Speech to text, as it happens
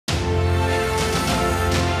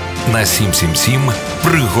на 7/7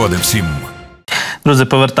 пригоди всім. Друзі,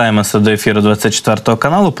 повертаємося до ефіру 24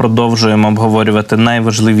 каналу. Продовжуємо обговорювати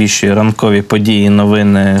найважливіші ранкові події,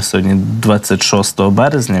 новини сьогодні 26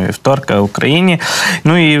 березня, вівторка в Україні.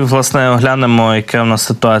 Ну і, власне, оглянемо, яка у нас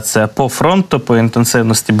ситуація по фронту, по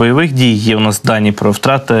інтенсивності бойових дій. Є у нас дані про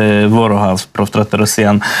втрати ворога, про втрати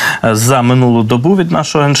росіян за минулу добу від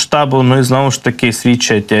нашого Генштабу. Ну і знову ж таки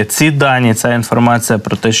свідчать ці дані, ця інформація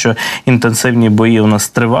про те, що інтенсивні бої у нас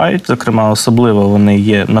тривають. Зокрема, особливо вони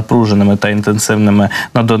є напруженими та інтенсивними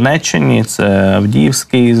на Донеччині, це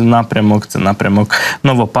Авдіївський напрямок, це напрямок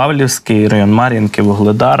Новопавлівський, район Мар'їнки,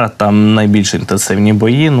 Вугледара, там найбільш інтенсивні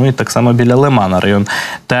бої, ну і так само біля Лимана, район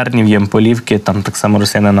Тернів, Ємполівки, там так само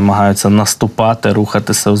росіяни намагаються наступати,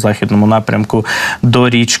 рухатися у західному напрямку до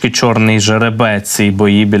річки Чорний Жеребець. Ці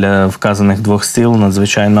бої біля вказаних двох сіл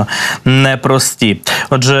надзвичайно непрості.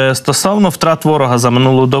 Отже, стосовно втрат ворога за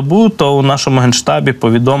минулу добу, то у нашому Генштабі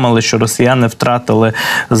повідомили, що росіяни втратили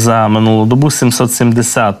за минулу добу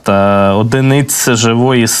 770 одиниць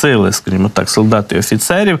живої сили, скажімо так, солдат і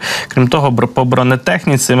офіцерів. Крім того, по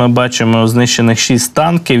бронетехніці ми бачимо знищених 6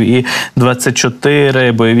 танків і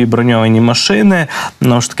 24 бойові броньовані машини.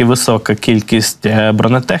 Знову ж таки, висока кількість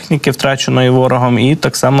бронетехніки втраченої ворогом і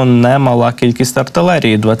так само немала кількість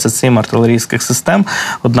артилерії. 27 артилерійських систем,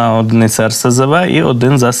 1 одиниця РСЗВ і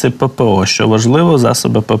 1 засіб ППО. Що важливо,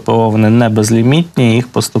 засоби ППО вони не безлімітні, їх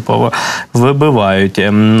поступово вибивають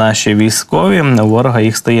наші військові. У ворога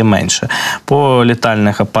їх стає менше. По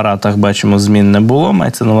літальних апаратах, бачимо, змін не було,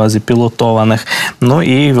 мається на увазі пілотованих. Ну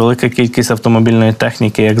і велика кількість автомобільної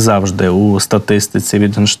техніки, як завжди, у статистиці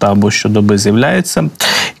від Генштабу щодоби з'являється.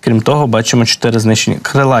 Крім того, бачимо 4 знищені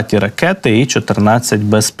крилаті ракети і 14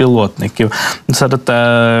 безпілотників. Серед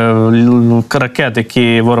ракет,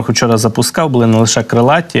 які ворог вчора запускав, були не лише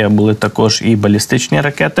крилаті, а були також і балістичні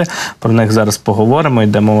ракети. Про них зараз поговоримо.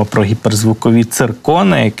 Йде мова про гіперзвукові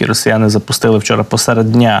циркони, які росіяни запустили вчора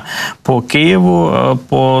посеред дня по Києву,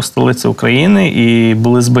 по столиці України, і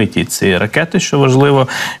були збиті ці ракети, що важливо,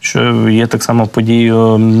 що є так само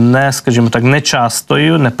подією не, скажімо так,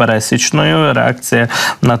 нечастою, непересічною. Реакція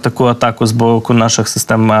на таку атаку з боку наших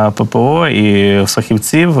систем ППО і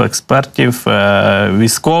фахівців, експертів,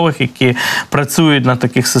 військових, які працюють на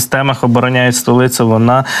таких системах, обороняють столицю,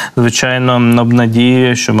 вона, звичайно,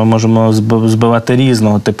 обнадіює, що ми можемо збивати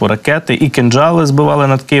різного типу ракети. І «КИНДЖАЛи» збивали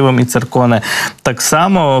над Києвом, і «Циркони». Так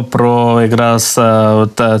само про якраз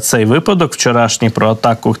цей випадок вчорашній, про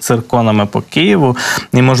атаку цирконами по Києву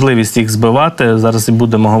і можливість їх збивати. Зараз і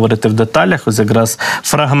будемо говорити в деталях. Ось якраз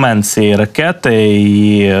фрагмент цієї ракети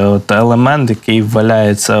і елемент, який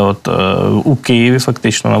валяється у Києві,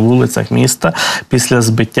 фактично на вулицях міста, після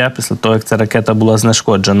збиття, після того, як ця ракета була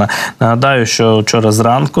знешкоджена. Нагадаю, що вчора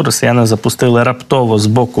зранку росіяни запустили раптово з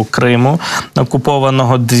боку Криму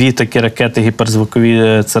окупованого 2 такі ракети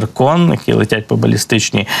гіперзвукові «Циркон», які летять по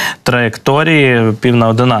балістичній траєкторії.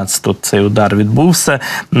 10:30 тут цей удар відбувся.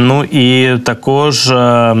 Ну і також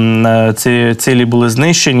ці цілі були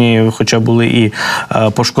знищені, хоча були і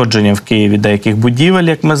пошкодження в Києві деяких будівель,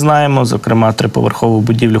 як ми знаємо. Зокрема, 3-поверхову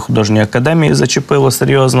будівлю художньої академії зачепило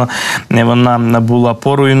серйозно. Вона була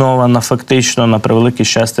поруйнована фактично. На превелике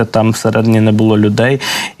щастя, там всередині не було людей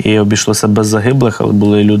і обійшлося без загиблих, але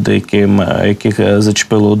були люди, яких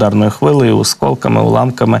зачепило ударною хвилею, осколками,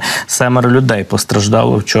 уламками. 7 людей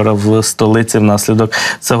постраждало вчора в столиці внаслідок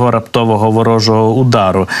цього раптового ворожого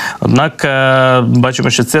удару. Однак бачимо,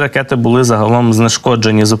 що ці ракети були загалом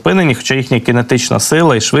знешкоджені, зупинені, хоча їхня кінетична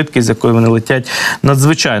сила і швидкість, з якою вони летять,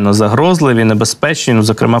 надзвичайно загрозливі, небезпечні. Ну,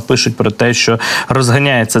 зокрема, пишуть про те, що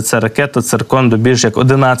розганяється ця ракета «Циркон» до більш як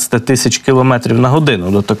 11 тисяч кілометрів на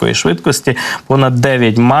годину. До такої швидкості понад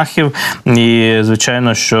 9 махів. І,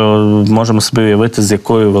 звичайно, що можемо собі уявити, з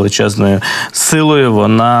якою величезною силою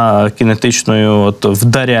вона кінетичною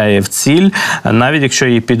вдаряє в ціль. Навіть якщо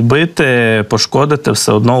її підбити, пошкодити,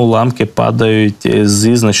 все одно уламки падають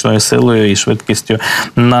зі значною силою і швидкістю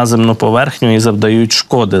на земну поверхню і завдають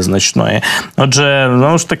шкоди значної. Отже,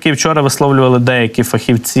 знову ж таки, вчора висловлювали деякі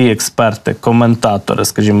фахівці, експерти, коментатори,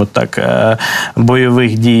 скажімо так,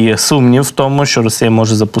 бойових дій сумнів в тому, що Росія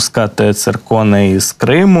може запускати циркони із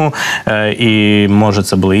Криму, і може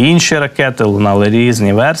це були інші ракети, лунали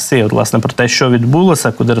різні версії. От, власне, про те, що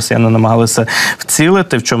відбулося, куди росіяни намагалися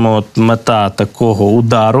вцілити, в чому мета такого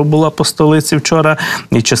удару була по столиці вчора,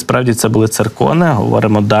 і чи справді це були циркони,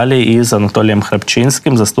 говоримо далі із Анатолієм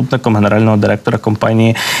Храпчинським, заступником генерального директора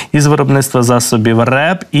компанії із виробництва засобів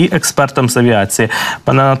РЕБ і експертом з авіації.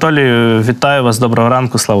 Пане Анатолію, вітаю вас, доброго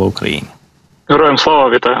ранку, слава Україні. Героям слава,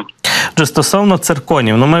 вітаю. Стосовно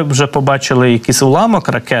цирконів, ми вже побачили якийсь уламок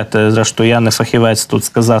ракети, зрештою я не фахівець тут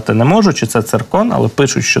сказати не можу, чи це циркон, але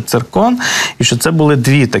пишуть, що циркон, і що це були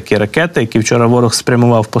дві такі ракети, які вчора ворог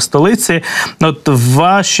спрямував по столиці. От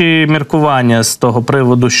ваші міркування з того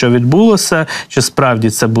приводу, що відбулося, чи справді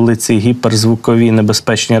це були ці гіперзвукові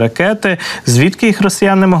небезпечні ракети, звідки їх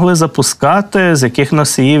росіяни могли запускати, з яких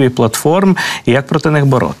носіїв і платформ, і як проти них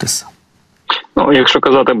боротися? Якщо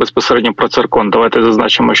казати безпосередньо про Циркон, давайте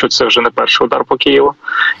зазначимо, що це вже не перший удар по Києву.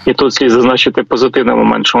 І тут слід зазначити позитивний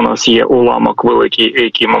момент, що у нас є уламок великий,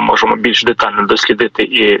 який ми можемо більш детально дослідити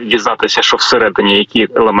і дізнатися, що всередині, які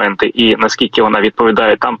елементи і наскільки вона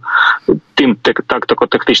відповідає тим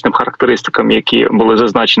тактико-тактичним характеристикам, які були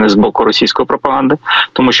зазначені з боку російської пропаганди.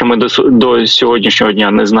 Тому що ми до сьогоднішнього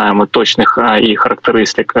дня не знаємо точних і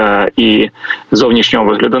характеристик, і зовнішнього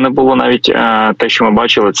вигляду не було. Навіть те, що ми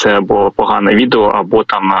бачили, це або погане відео, або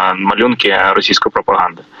там малюнки російської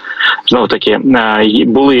пропаганди. Знову таки,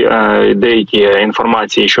 були деякі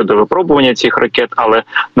інформації щодо випробування цих ракет, але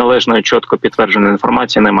належної, чітко підтвердженої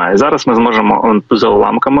інформації немає. Зараз ми зможемо за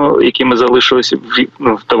уламками, які ми залишилися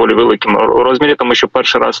в доволі великому розмірі, тому що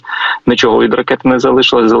перший раз нічого від ракети не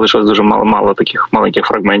залишилось дуже мало таких маленьких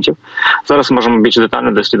фрагментів. Зараз можемо більш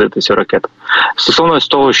детально дослідити цю ракету. Стосовно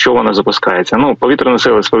того, що вона запускається. Повітряні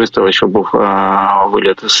сили сповістили, що був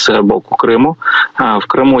виліт з боку Криму. В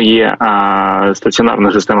Криму є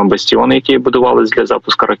стаціонарна система «Бастіон», які будувалися для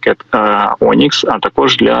запуску ракет «Онікс», а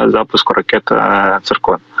також для запуску ракет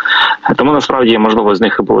 «Циркон». Тому, насправді, можливо, з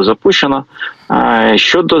них і було запущено.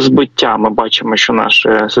 Щодо збиття, ми бачимо, що наші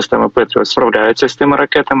системи «Петріот» справляються з тими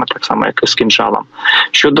ракетами, так само, як і з «КИНДЖАЛом».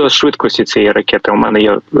 Щодо швидкості цієї ракети, у мене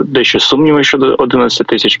є дещо сумніви щодо 11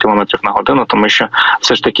 тисяч кілометрів на годину, тому що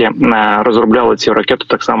все ж таки розробляли цю ракету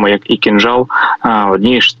так само, як і «КИНДЖАЛ»,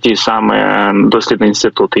 одні ж ті самі дослідні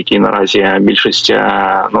інститути, які наразі більшість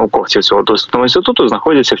науковців цього дослідного інституту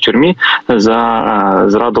знаходяться в тюрмі за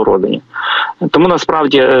зраду родині. Тому,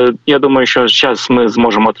 насправді, я думаю, що зараз ми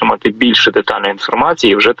зможемо отримати більше детальної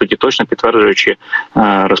інформації і вже тоді точно підтверджуючи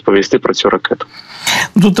розповісти про цю ракету.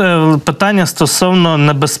 Тут питання стосовно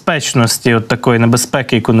небезпечності, от такої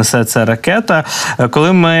небезпеки, яку несе ця ракета.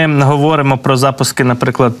 Коли ми говоримо про запуски,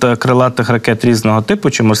 наприклад, крилатих ракет різного типу,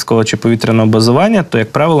 чи морського, чи повітряного базування, то,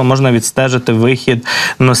 як правило, можна відстежити вихід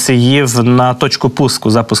носіїв на точку пуску,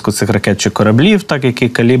 запуску цих ракет чи кораблів, так, які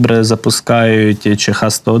калібри запускають, чи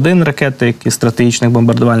Х-101 ракети, які стратегічних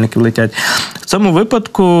бомбардувальників летять. В цьому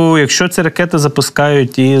випадку, якщо ці ракети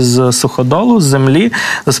запускають із суходолу, з землі,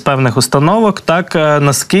 з певних установок, так,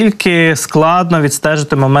 наскільки складно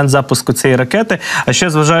відстежити момент запуску цієї ракети, а ще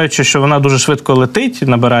зважаючи, що вона дуже швидко летить,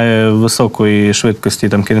 набирає високої швидкості,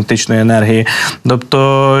 там, кинетичної енергії.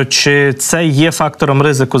 Тобто, чи це є фактором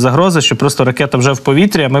ризику загрози, що просто ракета вже в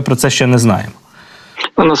повітрі, а ми про це ще не знаємо?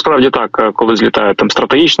 Насправді так, коли злітає там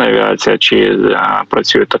стратегічна авіація чи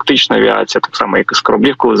працює тактична авіація, так само як і з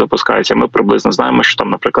кораблів, коли запускається, ми приблизно знаємо, що там,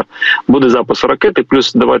 наприклад, буде запуск ракети,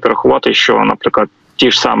 плюс давайте рахувати, що, наприклад,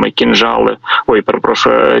 ті ж самі «КИНДЖАЛи»,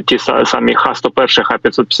 ті самі Х-101,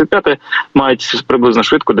 Х-555 мають приблизно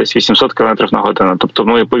швидко десь 800 км на годину. Тобто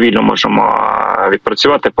ми повільно можемо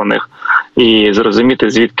відпрацювати по них і зрозуміти,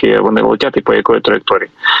 звідки вони летять і по якої траєкторії.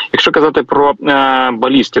 Якщо казати про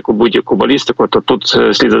балістику, будь-яку балістику, то тут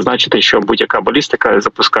слід зазначити, що будь-яка балістика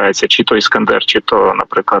запускається, чи то «Іскандер», чи то,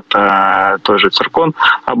 наприклад, той же «Циркон»,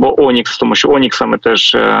 або «Онікс», тому що «Оніксами»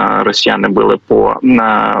 теж росіяни били по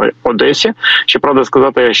Одесі. Щоправда,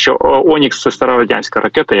 сказати, що «Онікс» – це стара радянська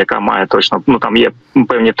ракета, яка має точно, там є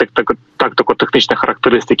певні тактико-тактичні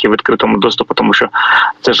характеристики в відкритому доступу, тому що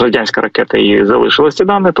це ж радянська ракета і залишилися ці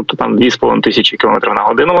дані, тобто там 2500 км на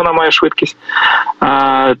годину вона має швидкість.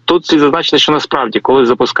 Тут слід зазначити, що насправді, коли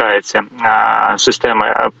запускаються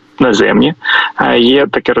системи наземні, є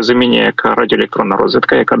таке розуміння, як радіоелектронна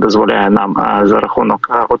розвідка, яка дозволяє нам за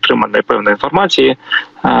рахунок отриманої певної інформації,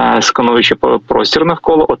 скануючи простір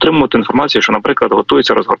навколо, отримувати інформацію, що, наприклад,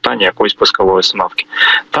 готується розгортання якоїсь пускової установки.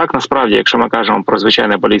 Так, насправді, якщо ми кажемо про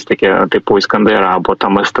звичайні балістики типу «Іскандера» або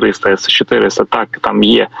там С-300, С-400, так, там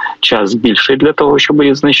є час більший для того, щоб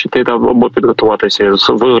їх знищити або підготуватися з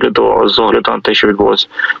огляду на те, що відбулося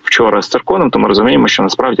вчора з «Цирконом», то ми розуміємо, що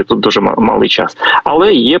насправді тут дуже малий час.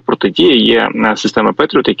 Але є протидія, є системи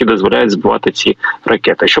 «Петріот», які дозволяють збивати ці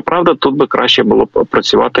ракети. Щоправда, тут би краще було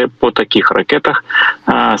працювати по таких ракетах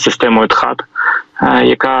системою ТХАД,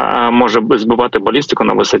 яка може збивати балістику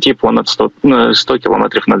на висоті понад 100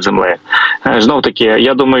 кілометрів над землею. Знов таки,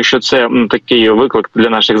 я думаю, що це такий виклик для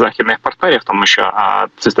наших західних партнерів, тому що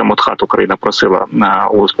систему ТХААД Україна просила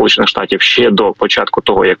у Сполучених Штатів ще до початку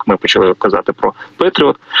того, як ми почали казати про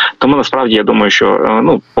Петріот. Тому насправді я думаю,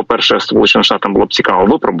 що по-перше, Сполученим Штатам було б цікаво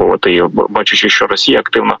випробувати її, бачачи, що Росія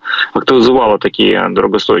активізувала такі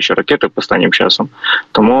дорогостоячі ракети останнім часом.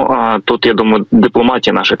 Тому тут, я думаю,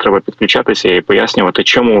 дипломатії нашій треба підключатися і пояснювати,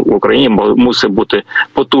 чому в Україні мусить бути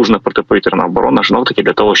потужна протиповітряна оборона, знов таки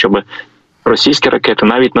для того, щоб російські ракети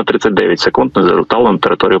навіть на 39 секунд не залетали на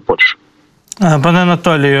територію Польщі. Пане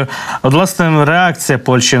Анатолію, от, власне, реакція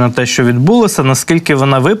Польщі на те, що відбулося, наскільки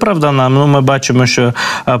вона виправдана? Ми бачимо, що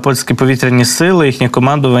польські повітряні сили, їхнє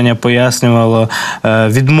командування пояснювало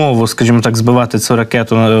відмову, скажімо так, збивати цю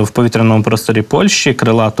ракету в повітряному просторі Польщі,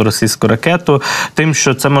 крилату російську ракету, тим,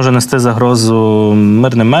 що це може нести загрозу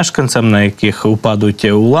мирним мешканцям, на яких упадуть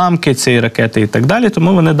уламки цієї ракети і так далі.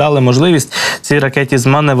 Тому вони дали можливість цій ракеті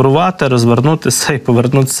зманеврувати, розвернутися і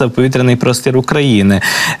повернутися в повітряний простір України.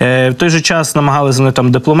 В той же час намагалися вони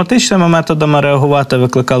там дипломатичними методами реагувати,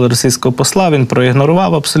 викликали російського посла, він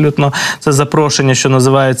проігнорував абсолютно це запрошення, що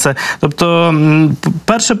називається. Тобто,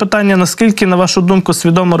 перше питання, наскільки, на вашу думку,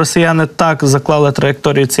 свідомо росіяни так заклали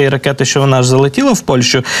траєкторію цієї ракети, що вона аж залетіла в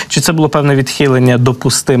Польщу, чи це було певне відхилення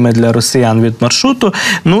допустиме для росіян від маршруту?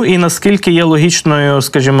 Ну і наскільки є логічною,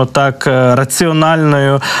 скажімо так,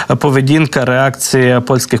 раціональною поведінка, реакція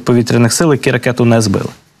польських повітряних сил, які ракету не збили?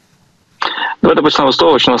 Давайте почнемо з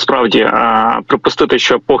того, що насправді припустити,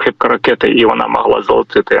 що похибка ракети і вона могла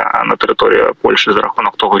залетіти на територію Польщі за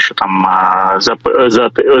рахунок того, що там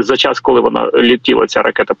за час, коли вона літіла, ця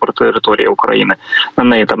ракета по території України, на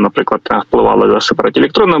неї там, наприклад, впливали засоби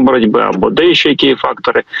радіоелектронної боротьби або деякі які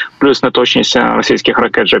фактори, плюс неточність російських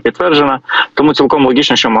ракет вже підтверджена. Тому цілком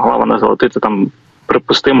логічно, що могла вона залетіти там,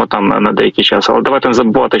 припустимо, там на деякий час. Але давайте не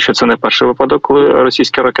забувати, що це не перший випадок, коли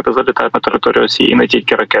російські ракети залітають на територію Росії, і не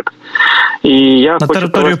тільки ракети. І я на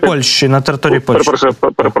територію Польщі, на території Польщі.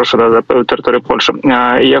 Перепрошую, на території Польщі.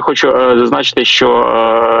 Я хочу зазначити,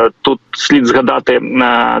 що тут слід згадати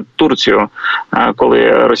Турцію,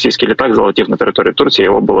 коли російський літак залетів на територію Турції,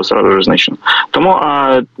 його було зразу ж знищено. Тому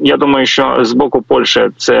я думаю, що з боку Польщі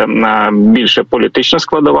це більше політична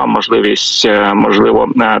складова, можливо,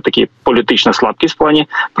 такі політична слабкість в плані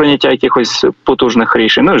прийняття якихось потужних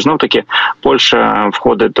рішень. Ну і знов таки Польща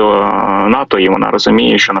входить до НАТО, і вона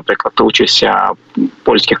розуміє, що, наприклад, участь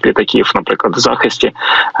польських літаків, наприклад, в захисті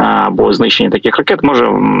або знищенні таких ракет може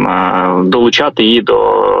долучати її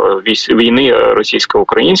до війни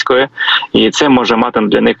російсько-української, і це може мати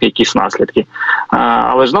для них якісь наслідки.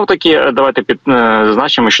 Але знов таки давайте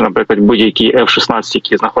зазначимо, що, наприклад, будь-який F-16,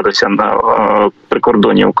 який знаходився на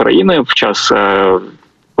прикордоні України в час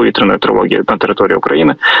повітряної тривоги на території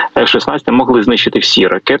України, F-16 могли знищити всі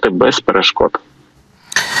ракети без перешкод.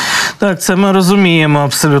 Так, це ми розуміємо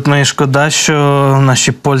абсолютно, і шкода, що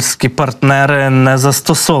наші польські партнери не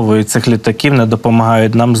застосовують цих літаків, не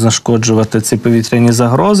допомагають нам знешкоджувати ці повітряні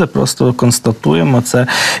загрози, просто констатуємо це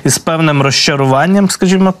із певним розчаруванням,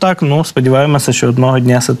 скажімо так. Ну, сподіваємося, що одного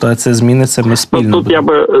дня ситуація зміниться, ми спільно.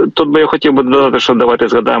 Тут би я хотів би додати, що давайте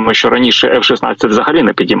згадаємо, що раніше F-16 взагалі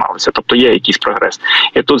не підіймалися, тобто є якийсь прогрес.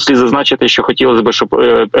 І тут слід зазначити, що хотілося б, щоб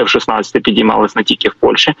F-16 підіймалися не тільки в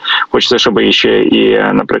Польщі, хочеться, щоб ще і,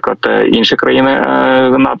 наприклад, інші країни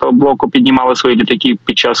НАТО-блоку піднімали свої літаки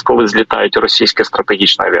під час, коли злітають російська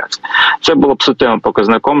стратегічна авіація. Це було б суттєвим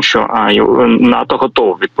показником, що НАТО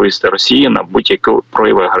готово відповісти Росії на будь-які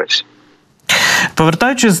прояви агресії.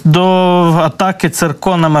 Повертаючись до атаки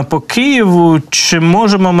цирконами по Києву, чи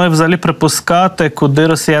можемо ми взагалі припускати, куди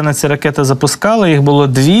росіяни ці ракети запускали? Їх було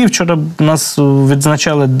 2. Вчора у нас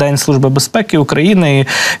відзначали День Служби безпеки України, і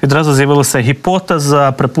відразу з'явилася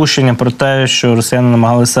гіпотеза, припущення про те, що росіяни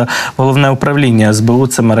намагалися головне управління СБУ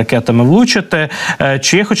цими ракетами влучити.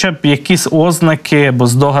 Чи є хоча б якісь ознаки або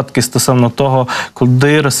здогадки стосовно того,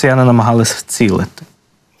 куди росіяни намагалися вцілити?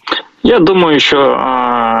 Я думаю, що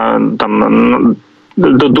там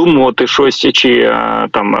додумувати щось чи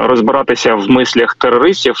там розбиратися в мислях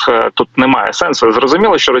терористів тут немає сенсу.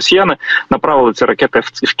 Зрозуміло, що росіяни направили ці ракети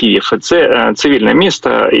в Київ. Це цивільне місто,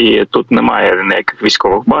 і тут немає ніяких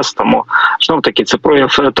військових баз, тому знов таки це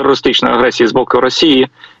прояв терористичної агресії з боку Росії.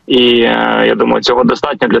 І я думаю, цього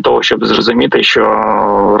достатньо для того, щоб зрозуміти,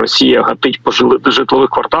 що Росія гатить по житлових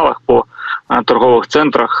кварталах, по торгових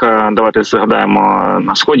центрах. Давайте згадаємо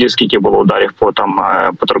на Сході, скільки було ударів по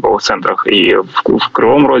торгових центрах і в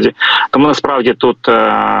Кривому Розі. Тому насправді тут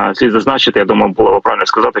слід зазначити, я думаю, було правильно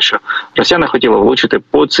сказати, що росіяни хотіли влучити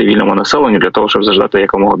по цивільному населенню для того, щоб завдати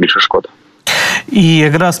якомога більше шкоди. І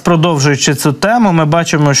якраз продовжуючи цю тему, ми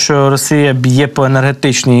бачимо, що Росія б'є по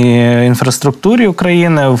енергетичній інфраструктурі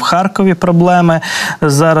України. В Харкові проблеми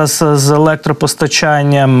зараз з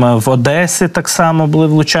електропостачанням, в Одесі так само були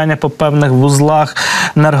влучання по певних вузлах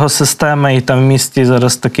енергосистеми, і там в місті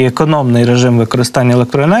зараз такий економний режим використання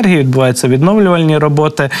електроенергії, відбуваються відновлювальні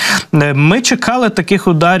роботи. Ми чекали таких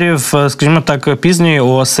ударів, скажімо так, пізньої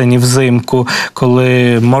осені, взимку,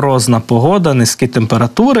 коли морозна погода, низькі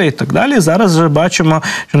температури і так далі. Зараз вже бачимо,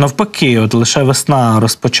 що навпаки, от лише весна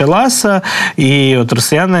розпочалася, і от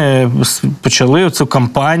росіяни почали цю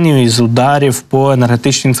кампанію із ударів по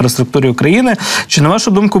енергетичній інфраструктурі України. Чи, на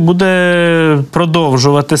вашу думку, буде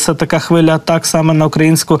продовжуватися така хвиля атак саме на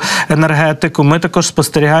українську енергетику? Ми також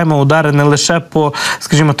спостерігаємо удари не лише по,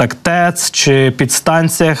 скажімо так, ТЕЦ чи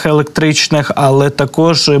підстанціях електричних, але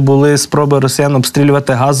також були спроби росіян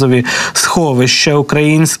обстрілювати газові сховища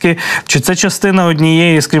українські. Чи це частина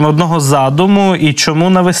однієї, скажімо, одного задуму, і чому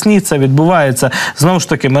навесні це відбувається? Знову ж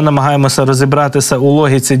таки, ми намагаємося розібратися у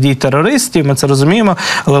логіці дій терористів, ми це розуміємо,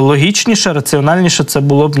 але логічніше, раціональніше це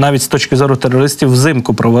було б навіть з точки зору терористів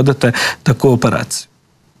взимку проводити таку операцію.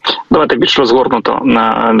 Давайте більш розгорнуто.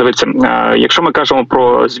 Дивіться, якщо ми кажемо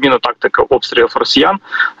про зміну тактики обстрілів росіян,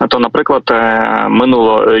 то, наприклад,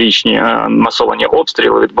 минулорічні масовані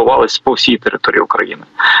обстріли відбувалися по всій території України.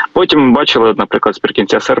 Потім ми бачили, наприклад,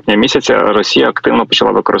 з серпня місяця Росія активно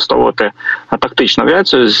почала використовувати тактичну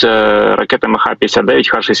авіацію з ракетами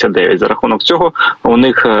Х-59, Х-69. За рахунок цього у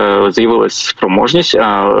них з'явилася спроможність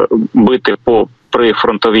бити по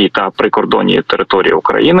прифронтовій та прикордонній території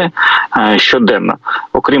України щоденно,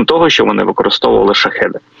 окрім того, що вони використовували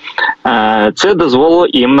шахеди. Це дозволило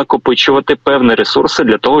їм накопичувати певні ресурси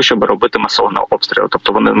для того, щоб робити масовані обстріли.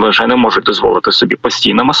 Тобто вони вже не можуть дозволити собі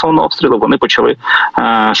постійно масованого обстрілу, вони почали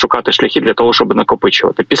шукати шляхи для того, щоб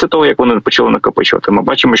накопичувати. Після того, як вони почали накопичувати, ми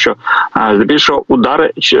бачимо, що здебільшого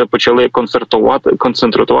удари почали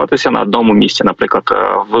концентруватися на одному місці. Наприклад,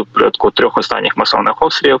 в випадку 3 останніх масованих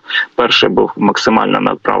обстрілів перший був максимально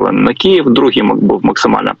направлений на Київ, другий був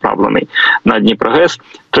максимально направлений на Дніпрогес,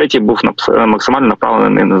 третій був максимально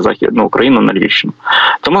направлений на Західну Україну, на Львівщину.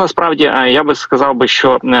 Тому насправді я би сказав,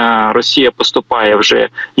 що Росія поступає вже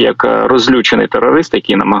як розлючений терорист,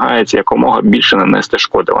 який намагається якомога більше нанести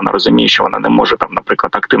шкоди. Вона розуміє, що вона не може там,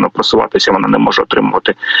 наприклад, активно просуватися, вона не може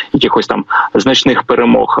отримувати якихось там значних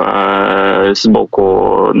перемог з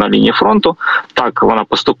боку на лінії фронту. Так, вона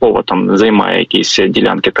поступово там займає якісь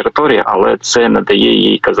ділянки території, але це не дає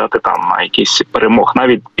їй казати там якісь перемог.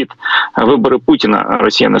 Навіть під вибори Путіна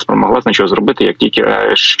Росія не спромогла нічого зробити, як тільки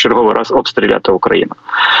черговий раз обстріляти Україну.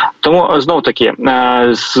 Тому, знов-таки,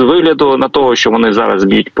 з вигляду на того, що вони зараз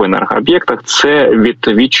б'ють по енергооб'єктах, це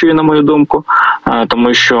відчує, на мою думку,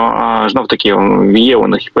 тому що, знов-таки, є у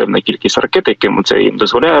них певна кількість ракет, яким це їм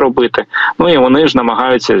дозволяє робити, ну і вони ж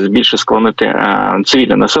намагаються більше склонити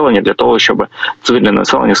цивільне населення для того, щоб цивільне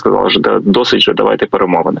населення сказало, що досить вже, давайте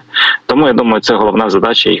перемовини. Тому, я думаю, це головна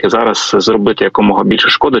задача їх зараз зробити якомога більше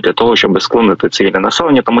шкоди для того, щоб склонити цивільне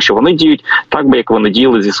населення, тому що вони діють так би, як вони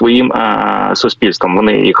діяли зі своїм суспільством.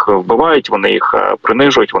 Вони їх вбивають, вони їх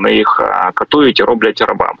принижують, вони їх катують і роблять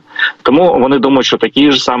рабами. Тому вони думають, що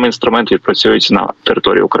такі ж самі інструменти відпрацюють на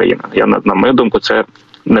території України. На мою думку, це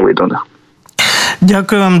не вийде у них.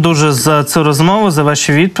 Дякую вам дуже за цю розмову, за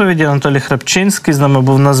ваші відповіді. Анатолій Храпчинський з нами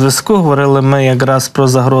був на зв'язку. Говорили ми якраз про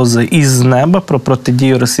загрози із неба, про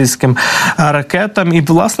протидію російським ракетам. І,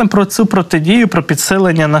 власне, про цю протидію, про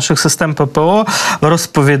підсилення наших систем ППО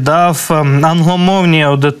розповідав англомовній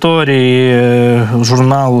аудиторії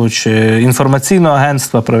журналу чи інформаційного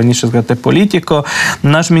агентства, правильніше сказати, «Політіко»,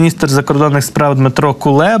 наш міністр закордонних справ Дмитро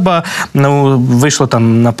Кулеба. Вийшло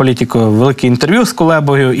там на «Політіко» велике інтерв'ю з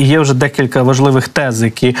Кулебою, і є вже декілька важливих тез,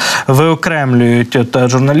 які виокремлюють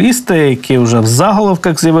журналісти, які вже в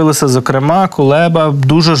заголовках з'явилися. Зокрема, Кулеба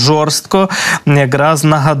дуже жорстко якраз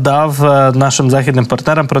нагадав нашим західним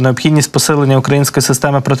партнерам про необхідність посилення української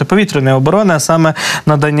системи протиповітряної оборони, а саме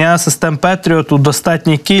надання систем «Петріот» у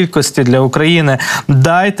достатній кількості для України.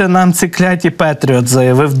 «Дайте нам ці кляті «Петріот»,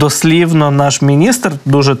 заявив дослівно наш міністр.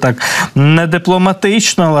 Дуже так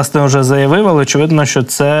недипломатично, власне, вже заявив, але очевидно, що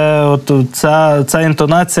ця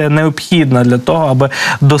інтонація необхідна для того, аби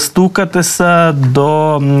достукатися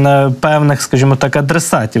до певних, скажімо так,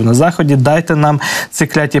 адресатів на Заході. Дайте нам ці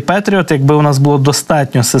кляті «Петріот». Якби у нас було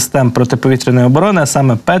достатньо систем протиповітряної оборони, а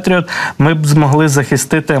саме «Петріот», ми б змогли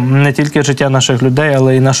захистити не тільки життя наших людей,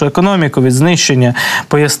 але й нашу економіку від знищення,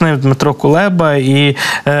 пояснив Дмитро Кулеба. І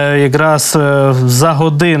якраз за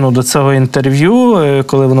годину до цього інтерв'ю,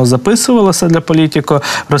 коли воно записувалося для «Політіко»,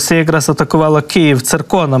 Росія якраз атакувала Київ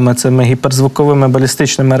цирконами, цими гіперзвуковими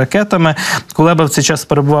балістичними ракетами. Кулеба Кулеба в цей час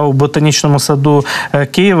перебував у ботанічному саду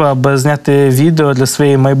Києва, аби зняти відео для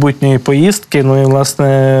своєї майбутньої поїздки. Ну і,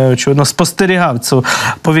 власне, очевидно, спостерігав цю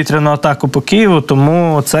повітряну атаку по Києву,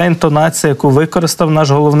 тому ця інтонація, яку використав наш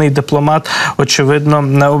головний дипломат, очевидно,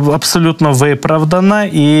 абсолютно виправдана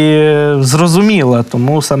і зрозуміла.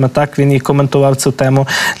 Тому саме так він і коментував цю тему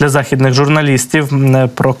для західних журналістів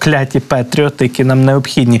про кляті патріоти, які нам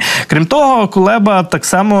необхідні. Крім того, Кулеба так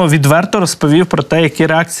само відверто розповів про те, які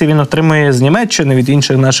реакції він отримує з Німеччини, від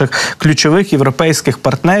інших наших ключових європейських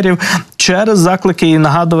партнерів через заклики і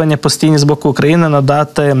нагадування постійні з боку України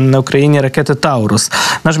надати Україні ракети «Таурус».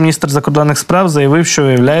 Наш міністр закордонних справ заявив, що,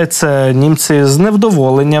 виявляється, німці з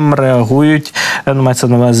невдоволенням реагують, мається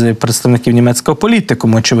на увазі представників німецького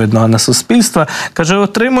політикуму, очевидно, а не суспільства. Каже,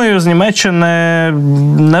 отримую з Німеччини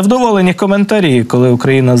невдоволені коментарі, коли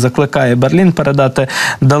Україна закликає Берлін передати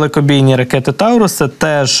далекобійні ракети «Таурус». Це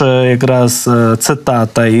теж якраз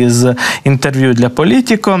цитата із інтерв'ю для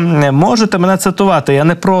 «Політіко». Можете мене цитувати, я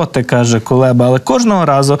не проти, каже Кулеба, але кожного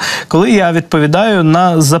разу, коли я відповідаю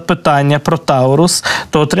на запитання про «Таурус»,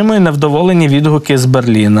 то отримую невдоволені відгуки з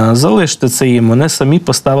Берліна. Залиште це їм, вони самі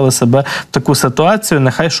поставили себе в таку ситуацію,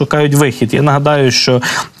 нехай шукають вихід. Я нагадаю, що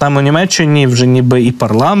там у Німеччині вже ніби і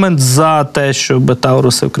парламент за те, щоб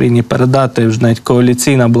 «Тауруси» Україні передати, вже навіть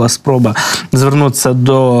коаліційна була спроба звернутися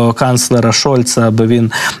до канцлера Шольца, аби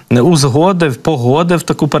він узгодив, погодив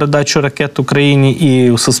таку передачу ракет Україні,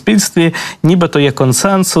 і у суспільстві нібито є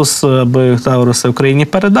консенсус, аби «Тауруси» Україні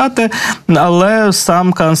передати, але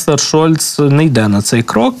сам канцлер Шольц не йде на цей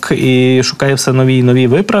крок і шукає все нові і нові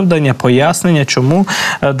виправдання, пояснення, чому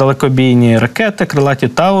далекобійні ракети, крилаті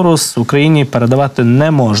 «Таурус» Україні передавати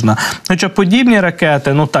не можна. Хоча подібні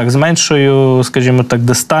ракети, ну так, з меншою, скажімо так,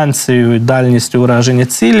 дистанцією і дальністю ураження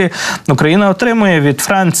цілі, Україна отримує від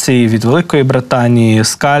Франції, від Великої Британії,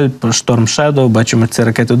 «Скальп», «Шторм Шедоу». Бачимо, ці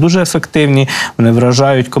ракети дуже ефективні, вони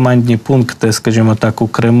вражають командні пункти, скажімо так, у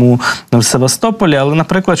Криму, в Севастополі, але,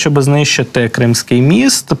 наприклад, щоб знищити Кримський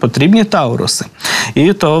міст, потрібні «Тауруси».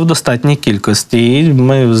 І то в достатній кількості. І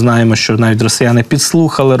ми знаємо, що навіть росіяни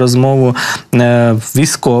підслухали розмову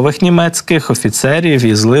військових німецьких офіцерів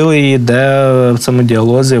і злили її, де в цьому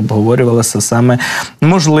діалозі обговорювалася саме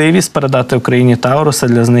можливість передати Україні «Тауруси»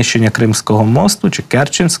 для знищення Кримського мосту чи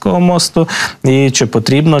Керченського мосту, і чи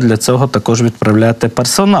потрібно для цього також відправляти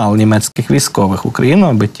персонал німецьких військових в Україну,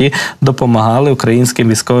 аби ті допомагали українським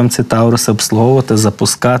військовим ці «Тауруси» обслуговувати,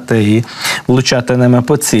 запускати і влучати ними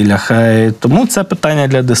по цілях. Тому це питання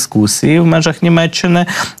для дискусії в межах Німеччини.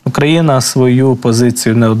 Україна свою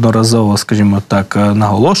позицію неодноразово, скажімо так,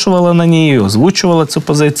 наголошувала на ній, озвучувала цю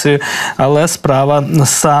позицію, але справа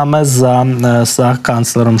саме за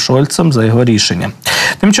канцлером Шольцем, за його рішенням.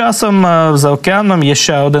 Тим часом за океаном є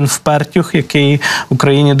ще один впертюх, який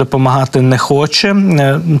Україні допомагати не хоче.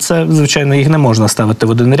 Це, звичайно, їх не можна ставити в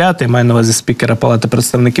один ряд. Я маю на увазі спікера Палати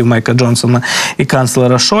представників Майка Джонсона і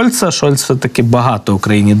канцлера Шольца. Шольц все-таки багато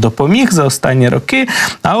Україні допоміг за останні роки.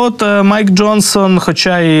 А от Майк Джонсон,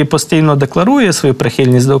 хоча і постійно декларує свою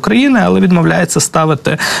прихильність до України, але відмовляється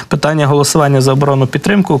ставити питання голосування за оборонну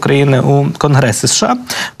підтримку України у Конгресі США,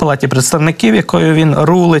 Палаті представників, якою він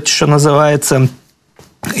рулить, що називається.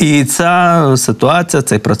 І ця ситуація,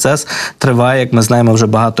 цей процес триває, як ми знаємо, вже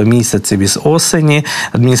багато місяців із осені.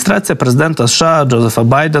 Адміністрація президента США Джозефа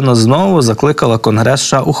Байдена знову закликала Конгрес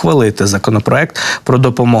США ухвалити законопроект про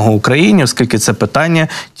допомогу Україні, оскільки це питання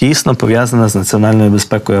тісно пов'язане з національною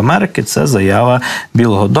безпекою Америки. Це заява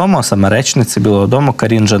Білого дому, а саме речниці Білого дому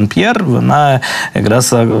Карін Жан-П'єр. Вона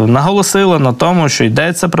якраз наголосила на тому, що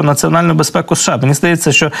йдеться про національну безпеку США. Мені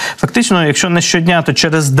здається, що фактично, якщо не щодня, то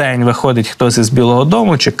через день виходить хтось із Білого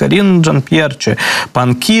дому, чи Карін Жан-П'єр, чи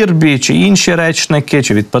пан Кірбі, чи інші речники,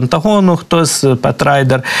 чи від Пентагону хтось, Пет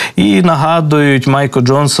Райдер, і нагадують Майку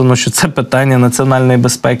Джонсону, що це питання національної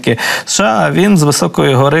безпеки США. Він з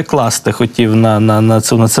високої гори класти хотів на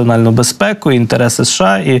цю національну безпеку, інтереси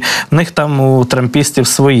США, і в них там у трампістів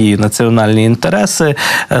свої національні інтереси,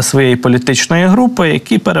 своєї політичної групи,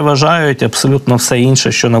 які переважають абсолютно все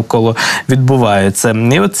інше, що навколо відбувається.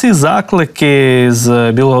 І оці заклики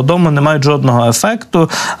з Білого дому не мають жодного ефекту,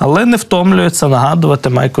 але не втомлюються нагадувати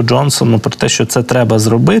Майку Джонсону про те, що це треба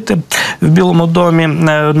зробити в Білому домі.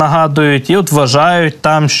 Нагадують і от вважають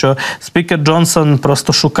там, що спікер Джонсон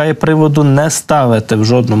просто шукає приводу не ставити в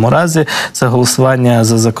жодному разі це голосування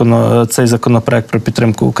за цей законопроект про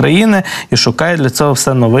підтримку України і шукає для цього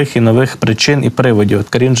все нових і нових причин і приводів. От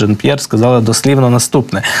Карін Жан-П'єр сказала дослівно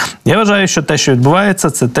наступне. Я вважаю, що те, що відбувається,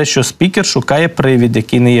 це те, що спікер шукає привід,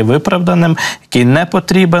 який не є виправданим, який не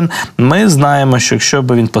потрібен. Ми знаємо, що якщо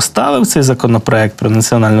якщо б він поставив цей законопроект про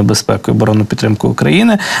національну безпеку і оборонну підтримку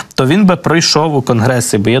України, то він би пройшов у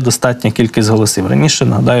Конгресі, бо є достатня кількість голосів. Раніше,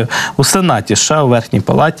 нагадаю, у Сенаті США, у Верхній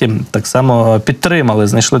Палаті так само підтримали,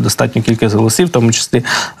 знайшли достатню кількість голосів, в тому числі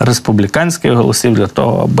республіканських голосів, для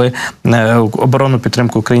того, аби оборонну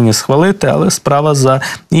підтримку Україні схвалити, але справа за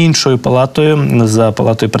іншою палатою, за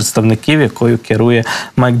палатою представників, якою керує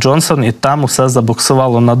Майк Джонсон, і там усе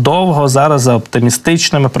забуксувало надовго. Зараз за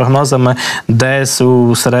оптимістичними прогнозами десь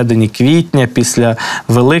у середині квітня, після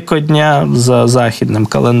Великодня, за західним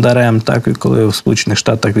календарем, так, коли в Сполучених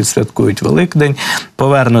Штатах відсвяткують Великдень,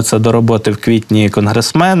 повернуться до роботи в квітні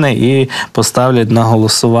конгресмени і поставлять на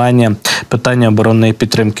голосування питання оборонної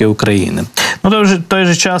підтримки України. Ну, в той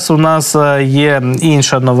же час у нас є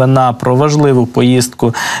інша новина про важливу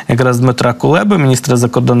поїздку якраз Дмитра Кулеби, міністра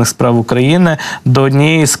закордонних справ України, до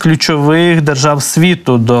однієї з ключових держав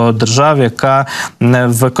світу, до держав, яка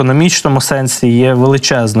в економічному сенсі є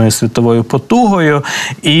величезною світовою потугою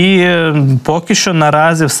і поки що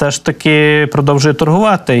наразі все ж таки продовжує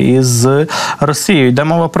торгувати із Росією. Йде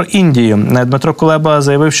мова про Індію. Дмитро Кулеба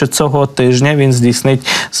заявив, що цього тижня він здійснить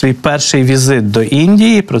свій перший візит до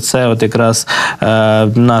Індії. Про це от якраз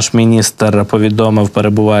наш міністр повідомив,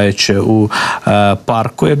 перебуваючи у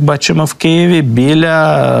парку, як бачимо, в Києві,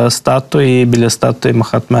 біля статуї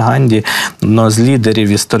Махатми Ганді, одного з лідерів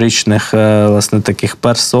історичних, власне, таких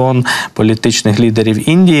персон, політичних лідерів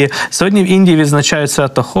Індії. Сьогодні в Індії відзначають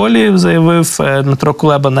свято Холі, заявив Дмитро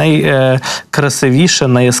Кулеба, найкрасивіше,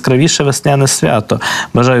 найяскравіше весняне свято.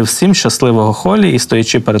 Бажаю всім щасливого Холі, і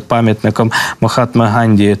стоячи перед пам'ятником Махатми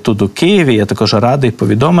Ганді тут у Києві, я також радий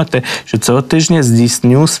повідомити, що цього тижня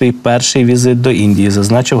здійсню свій перший візит до Індії,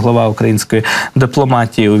 зазначив глава української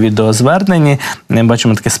дипломатії у відеозверненні.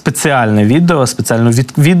 Бачимо таке спеціальне відео, спеціальну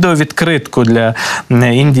відеовідкритку для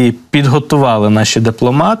Індії підготували наші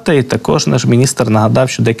дипломати, і також наш міністр нагадав,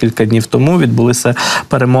 що декілька днів тому відбулися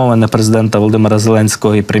перемовини президента Володимира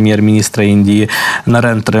Зеленського і прем'єр-міністра Індії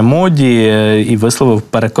Нарендри Моді, і висловив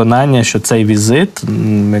переконання, що цей візит,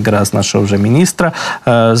 якраз нашого вже міністра,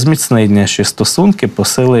 зміцнить наші стосунки,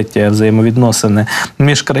 посилить взаємовідносини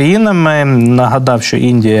між країнами. Нагадав, що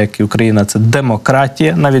Індія, як і Україна, це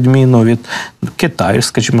демократія, на відміну від Китаю,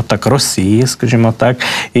 скажімо так, Росії, скажімо так,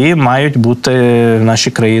 і мають бути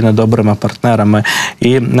наші країни добрими партнерами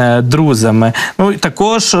і друзями. Ну, і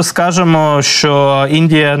також скажемо, що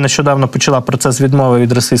Індія нещодавно почала процес відмови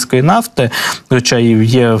від російської нафти, хоча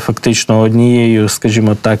є фактично однією,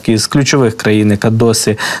 скажімо так, із ключових країн, яка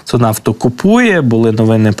досі цю нафту купує. Були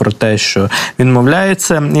новини про те, що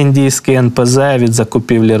відмовляється індійський НПЗ від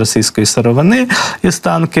закупівлі російської сировини із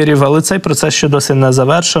танкерів, але цей процес ще досі не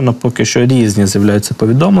завершено, поки що різні з'являються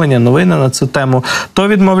повідомлення, новини на цю тему. То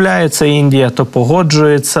відмовляється Індія, то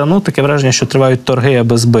погоджується. Ну, таке враження, що тривають торги,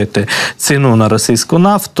 аби збити ціну на російську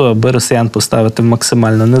нафту, аби росіян поставити в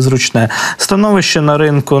максимально незручне становище на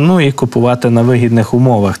ринку, ну і купувати на вигідних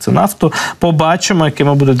умовах цю нафту. Побачимо,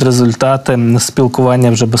 якими будуть результати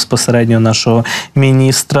спілкування вже безпосередньо нашого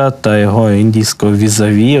міністра та його індійського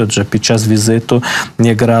візаві, отже, під час візиту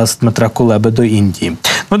якраз Дмитра Кулеби до Індії.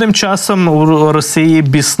 Ну, тим часом у Росії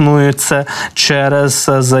біснуються через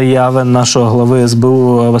заяви нашого глави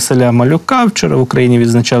СБУ Василя Малюка. Вчора в Україні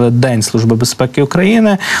відзначали День Служби безпеки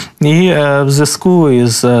України, і в зв'язку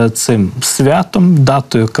із цим святом,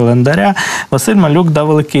 датою календаря, Василь Малюк дав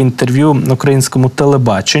велике інтерв'ю українському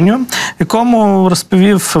телебаченню, в якому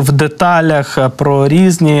розповів в деталях про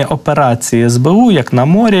різні операції СБУ, як на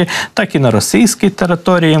морі, так і на російській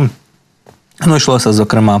території. Ну, йшлося,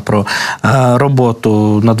 зокрема, про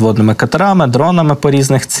роботу надводними катерами, дронами по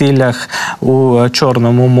різних цілях у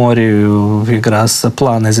Чорному морі, якраз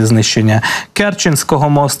плани зі знищення Керченського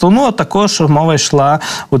мосту. Ну, а також мова йшла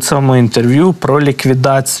у цьому інтерв'ю про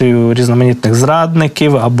ліквідацію різноманітних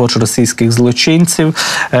зрадників або ж російських злочинців,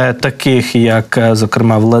 таких як,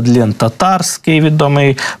 зокрема, Владлен Татарський,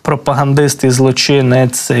 відомий пропагандист і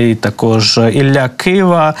злочинець, і також Ілля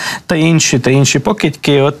Кива та інші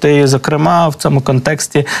покидьки. От, і, зокрема, в цьому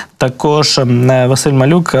контексті також Василь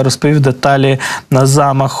Малюк розповів деталі на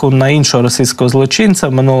замаху на іншого російського злочинця,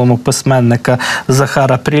 в минулому письменника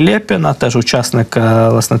Захара Прилєпіна, теж учасника,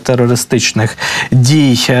 власне, терористичних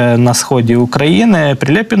дій на сході України.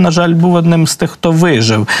 Прилєпін, на жаль, був одним з тих, хто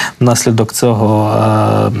вижив внаслідок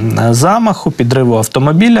цього замаху, підриву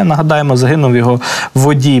автомобіля. Нагадаємо, загинув його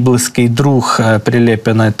водій, близький друг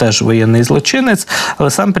Прилєпіна, теж воєнний злочинець, але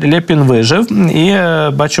сам Прилєпін вижив, і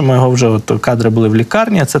бачимо його вже, от кадри були в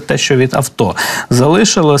лікарні, це те, що від авто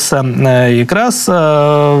залишилося. Якраз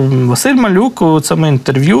Василь Малюк у цьому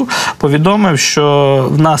інтерв'ю повідомив, що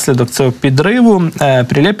внаслідок цього підриву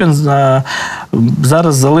Прилєпін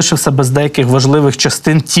зараз залишився без деяких важливих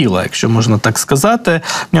частин тіла, якщо можна так сказати.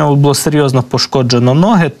 В нього було серйозно пошкоджено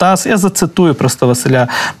ноги, таз. Я зацитую просто Василя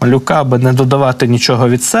Малюка, аби не додавати нічого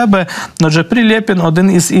від себе. Отже, Прилєпін –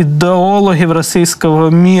 один із ідеологів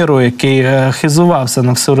російського міру, який хизувався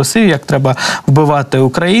на всю Росію, як треба вбивати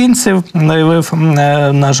українців, заявив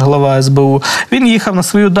наш глава СБУ. Він їхав на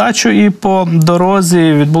свою дачу і по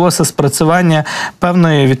дорозі відбулося спрацювання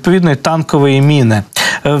певної відповідної танкової міни.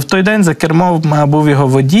 В той день за кермом був його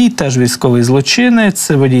водій, теж військовий злочинець.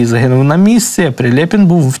 Водій загинув на місці, а Прилєпін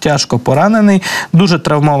був тяжко поранений, дуже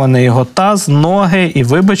травмований його таз, ноги, і,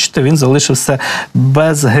 вибачте, він залишився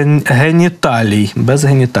без геніталій. Без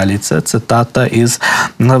геніталій. Це цитата із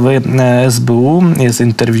глави СБУ, із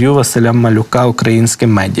інтерв'ю Василя Малюка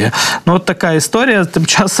українським медіа. Ну, от така історія. Тим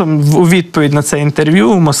часом у відповідь на це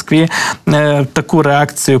інтерв'ю у Москві таку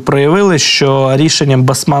реакцію проявили, що рішенням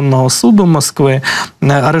Басманного суду Москви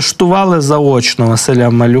арештували заочно Василя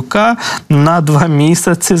Малюка на 2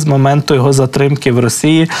 місяці з моменту його затримки в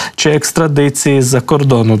Росії чи екстрадиції з-за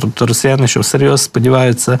кордону. Тобто росіяни, що всерйоз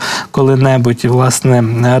сподіваються коли-небудь, власне,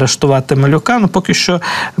 арештувати Малюка, ну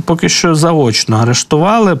поки що заочно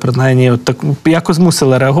арештували, принаймні от так, якось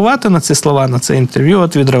мусили реагувати на ці слова, на це інтерв'ю,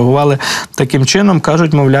 от відреагували таким чином,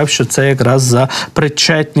 кажуть, мовляв, що це якраз за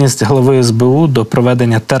причетність глави СБУ до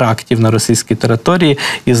проведення терактів на російській території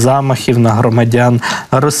і замахів на громадян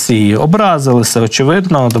Росії. Образилися,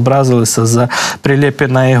 очевидно, образилися за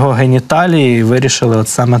Прилєпіна і його геніталії і вирішили от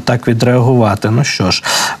саме так відреагувати. Ну що ж,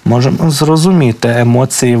 можемо зрозуміти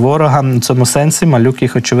емоції ворога. В цьому сенсі Малюк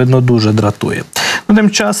їх, очевидно, дуже дратує. Тим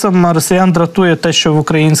часом росіян дратує те, що в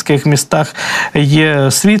українських містах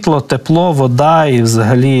є світло, тепло, вода і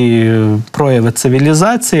взагалі прояви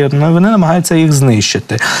цивілізації. Вони намагаються їх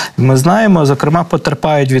знищити. Ми знаємо, зокрема,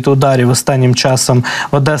 потерпають від ударів останнім часом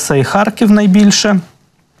Одеса і Харків найбільше.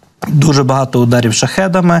 Дуже багато ударів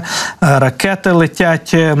шахедами, ракети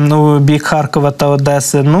летять у бік Харкова та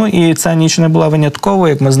Одеси. Ну і ця ніч не була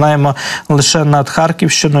винятковою. Як ми знаємо, лише над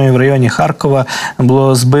Харківщиною в районі Харкова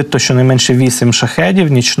було збито щонайменше 8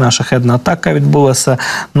 шахедів. Нічна шахедна атака відбулася.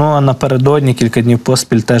 Ну а напередодні кілька днів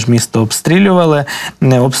поспіль теж місто обстрілювали.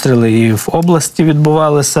 Обстріли і в області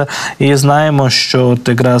відбувалися. І знаємо, що от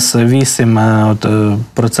якраз 8,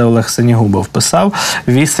 про це Олег Синігубов писав,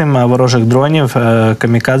 8 ворожих дронів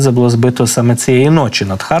камікадзе було збито саме цієї ночі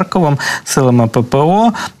над Харковом силами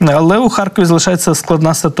ППО. Але у Харкові залишається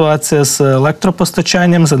складна ситуація з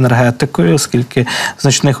електропостачанням, з енергетикою, оскільки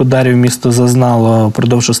значних ударів місто зазнало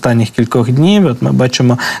впродовж останніх кількох днів. От ми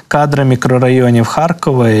бачимо кадри мікрорайонів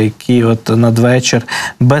Харкова, які от надвечір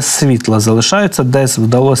без світла залишаються. Десь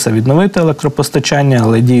вдалося відновити електропостачання,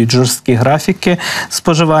 але діють жорсткі графіки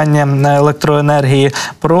споживання електроенергії.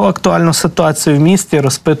 Про актуальну ситуацію в місті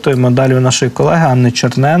розпитуємо далі у нашої колеги Анни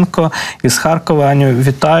Черненко із Харкова. Аню,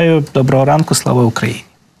 вітаю. Доброго ранку. Слава Україні.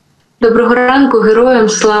 Доброго ранку, героям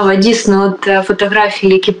слава. Дійсно, от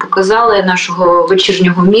фотографії, які показали нашого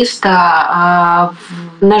вечірнього міста,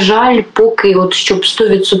 на жаль, поки щоб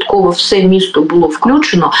 100% все місто було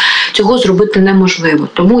включено, цього зробити неможливо.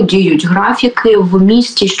 Тому діють графіки в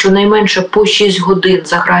місті, щонайменше по 6 годин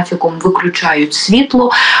за графіком виключають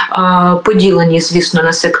світло, поділені, звісно,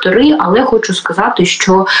 на сектори, але хочу сказати,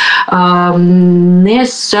 що не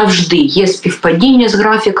завжди є співпадіння з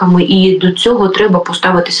графіками, і до цього треба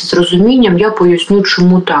поставитися з розумінням. Я поясню,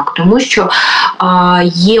 чому так. Тому що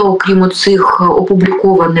є, окрім цих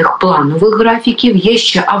опублікованих планових графіків, є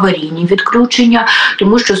ще аварійні відключення,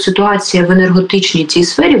 тому що ситуація в енергетичній цій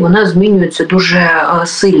сфері, вона змінюється дуже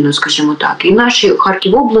сильно, скажімо так. І наші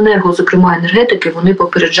Харківобленерго, зокрема енергетики, вони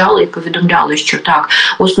попереджали і повідомляли, що так,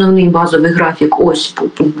 основний базовий графік ось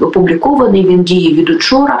опублікований, він діє від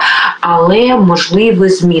учора, але можливі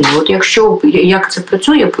зміни. От як це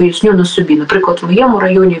працює, я поясню на собі. Наприклад, в моєму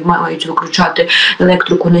районі мають виключати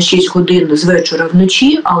електрику на 6 годин з вечора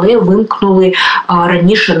вночі, але вимкнули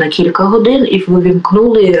раніше на кілька годин і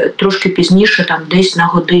вимкнули трошки пізніше, там десь на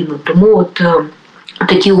годину. Тому от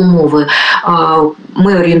такі умови.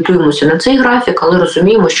 Ми орієнтуємося на цей графік, але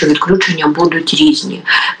розуміємо, що відключення будуть різні.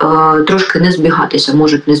 Трошки не збігатися,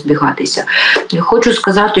 можуть не збігатися. Хочу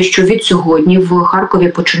сказати, що від сьогодні в Харкові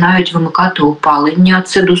починають вимикати опалення.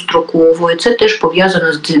 Це достроково, і це теж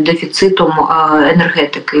пов'язано з дефіцитом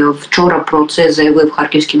енергетики. Вчора про це заявив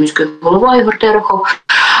харківський міський голова Ігор Терехов.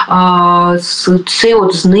 Це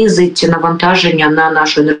знизить навантаження на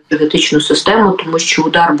нашу енергетичну систему, тому що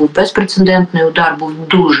удар був безпрецедентний, удар був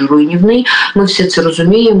дуже руйнівний. Ми все це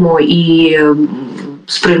розуміємо і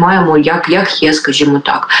сприймаємо як є, скажімо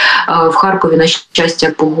так. В Харкові, на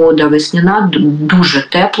щастя, погода весняна, дуже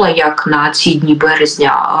тепла, як на ці дні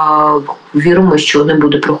березня. віримо, що не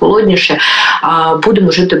буде прохолодніше, а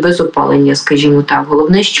будемо жити без опалення, скажімо так.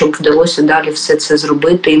 Головне, щоб вдалося далі все це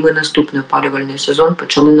зробити, і ми наступний опалювальний сезон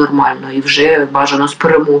почали нормально і вже бажано з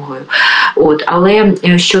перемогою. Але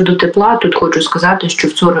щодо тепла, тут хочу сказати, що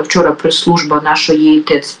вчора прес-служба нашої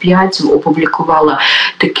ТЕЦ-5 опублікувала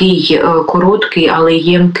такий короткий, але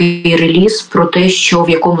ємкий реліз про те, що в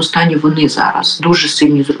якому стані вони зараз. Дуже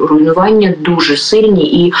сильні руйнування, дуже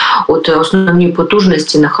сильні, і основні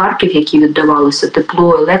потужності на Харків, які віддавалися,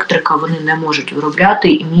 тепло, електрика, вони не можуть виробляти,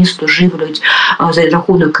 і місто живлять за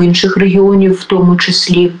рахунок інших регіонів в тому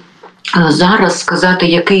числі. Зараз сказати,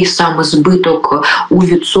 який саме збиток у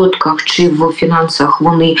відсотках чи в фінансах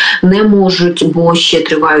вони не можуть, бо ще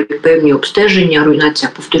тривають певні обстеження,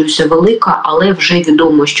 руйнація, повторюся, велика, але вже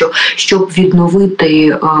відомо, що щоб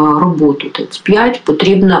відновити роботу ТЕЦ-5,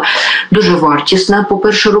 потрібна дуже вартісна,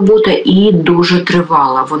 по-перше, робота і дуже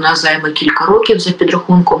тривала. Вона займе кілька років за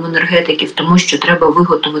підрахунком енергетиків, тому що треба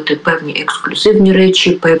виготовити певні ексклюзивні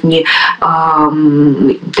речі, певні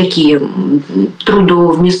такі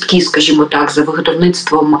трудовмісткі, скажімо так, за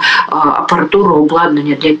виготовництвом апаратури,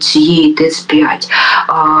 обладнання для цієї ТЕЦ-5.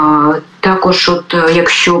 Також,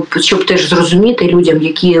 щоб теж зрозуміти людям,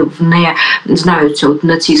 які не знаються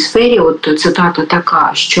на цій сфері, цитата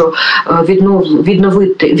така, що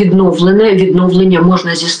відновлення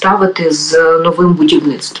можна зіставити з новим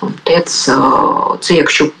будівництвом. ТЕЦ, це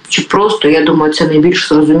якщо просто, я думаю, це найбільш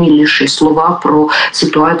зрозуміліші слова про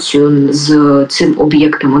ситуацію з цим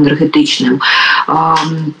об'єктом енергетичним.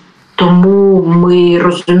 Тому ми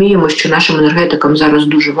розуміємо, що нашим енергетикам зараз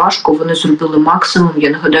дуже важко, вони зробили максимум. Я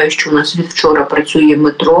нагадаю, що у нас від вчора працює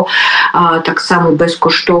метро, так само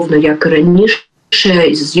безкоштовно, як і раніше.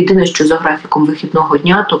 Єдине, що за графіком вихідного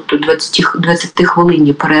дня, тобто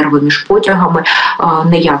 20-хвилинні перерви між потягами,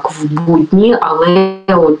 не як в будні, але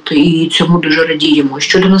і цьому дуже радіємо.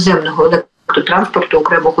 Щодо наземного електротранспорту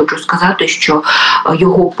окремо хочу сказати, що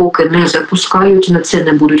його поки не запускають, на це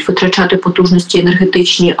не будуть витрачати потужності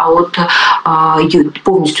енергетичні,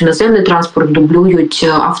 повністю наземний транспорт дублюють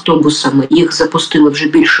автобусами. Їх запустили вже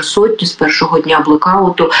більше сотні з першого дня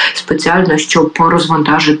блекауту спеціально, щоб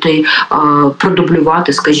розвантажити,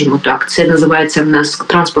 продублювати, скажімо так. Це називається в нас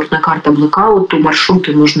транспортна карта блекауту,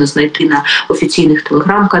 маршрути можна знайти на офіційних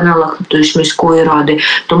телеграм-каналах міської ради,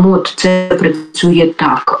 тому це працює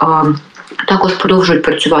так. Також продовжують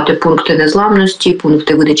працювати пункти незламності,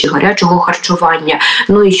 пункти видачі гарячого харчування.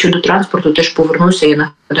 І щодо транспорту теж повернуся. Я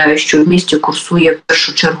нагадаю, що в місті курсує в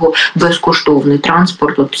першу чергу безкоштовний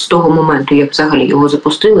транспорт. З того моменту, як взагалі його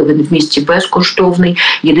запустили, він в місті безкоштовний.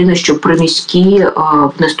 Єдине, що приміські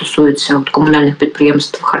не стосується комунальних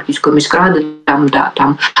підприємств Харківської міськради,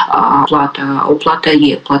 там оплата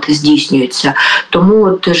є, оплата здійснюється.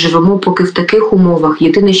 Тому живемо поки в таких умовах.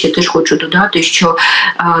 Єдине, ще теж хочу додати, що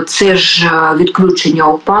це ж відключення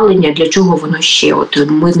опалення, для чого воно ще?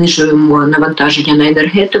 Ми знижуємо навантаження на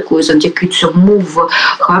енергетику, і завдяки цьому в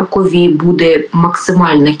Харкові буде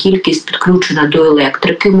максимальна кількість підключена до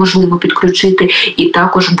електрики, можливо підключити, і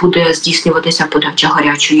також буде здійснюватися подача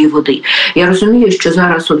гарячої води. Я розумію, що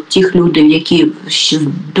зараз тих людей, які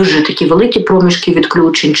дуже такі великі проміжки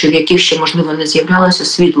відключень, чи в яких ще, можливо, не з'являлося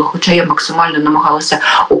світло, хоча я максимально намагалася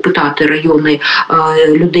опитати райони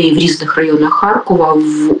людей в різних районах Харкова,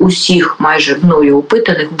 в усіх майже мною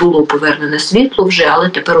опитаних було повернене світло вже, але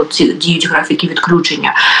тепер діють графіки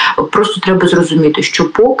відключення. Просто треба зрозуміти,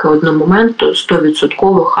 що поки одного моменту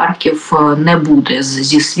 100% Харків не буде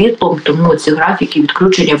зі світлом, тому ці графіки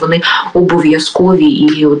відключення, вони обов'язкові,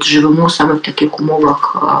 і живемо саме в таких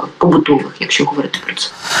умовах побутових, якщо говорити про це.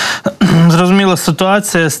 Зрозуміла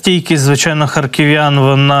ситуація, стійкість, звичайно, харків'ян,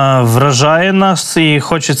 вона вражає нас, і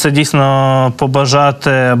хочеться дійсно побажати,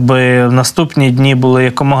 аби в наступні дні були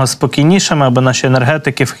якомога спокійнішими, аби наші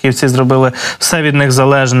енергетики, фахівці зробили все від них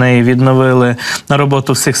залежне і відновили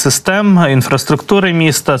роботу всіх систем, інфраструктури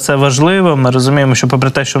міста. Це важливо. Ми розуміємо, що попри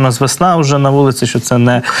те, що в нас весна вже на вулиці, що це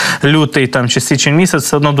не лютий чи січень місяць,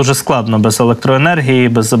 все одно дуже складно без електроенергії,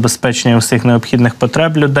 без забезпечення усіх необхідних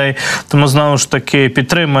потреб людей. Тому, знову ж таки,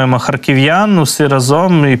 підтримуємо харків'ян усі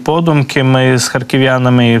разом, і подумки ми з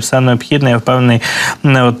харків'янами, і все необхідне. Я впевнений,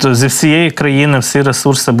 зі всієї країни всі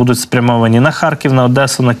ресурси будуть спрямовані на Харків, на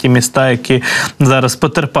Одесу, на ті міста, які зараз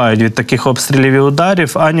потерпають від таких обстрілів і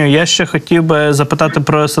ударів. Аню, я ще хотів би запитати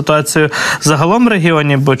про ситуацію загалом в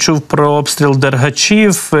регіоні, бо чув про обстріл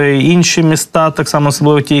Дергачів, інші міста, так само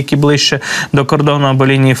особливо ті, які ближче до кордону або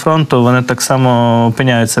лінії фронту, вони так само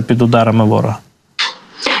опиняються під ударами ворога.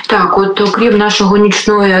 Так, от окрім нашого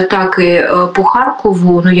нічної атаки по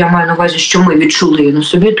Харкову, я маю на увазі, що ми відчули її на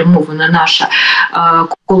собі, тому вона наша,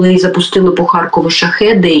 коли запустили по Харкову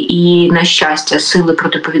шахеди, і, на щастя, сили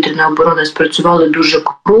протиповітряної оборони спрацювали дуже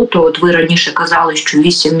круто. От ви раніше казали, що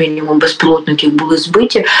 8 мінімум безпілотників були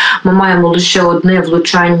збиті. Ми маємо лише одне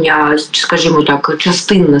влучання, скажімо так,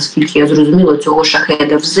 частин, наскільки я зрозуміла, цього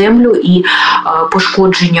шахеда в землю, і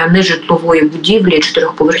пошкодження нежитлової будівлі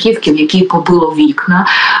 4-поверхівки, в якій побило вікна.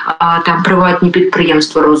 Там приватні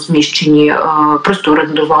підприємства розміщені, просто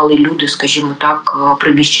орендували люди, скажімо так,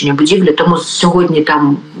 приміщення будівлі. Тому сьогодні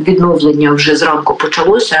там відновлення вже зранку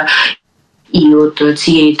почалося. І от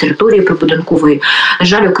цієї території прибудинкової. На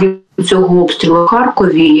жаль, окрім цього обстрілу в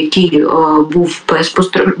Харкові, який був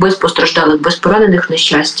без постраждалих, без поранених, на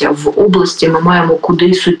щастя, в області ми маємо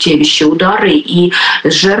куди суттєвіші удари і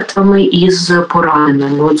з жертвами, і з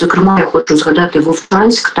пораненими. От, зокрема, я хочу згадати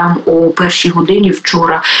Вовчанськ. Там о 1-й годині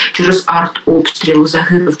вчора через артобстріл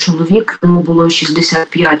загинув чоловік, йому було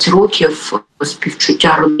 65 років.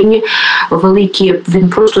 Співчуття родині великі. Він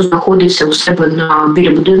просто знаходився у себе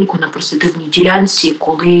біля будинку на присадибній ділянці,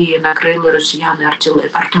 коли накрили росіяни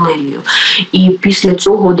артилерію. І після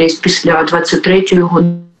цього, десь після 23-ї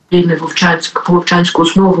години Вовчанську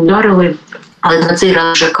знову ударили, але на цей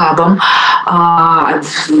раз вже кабом.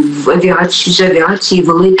 З авіації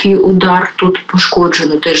великий удар. Тут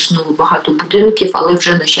пошкоджено теж знову багато будинків, але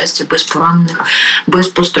вже, на щастя, без поранених, без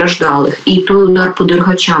постраждалих. І той удар по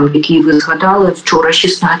Дергачам, який ви згадали, вчора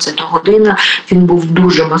 16 година, він був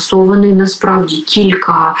дуже масований. Насправді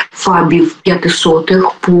кілька ФАБів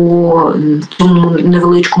 500-х по тому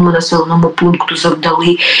невеличкому населеному пункту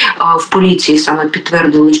завдали. В поліції саме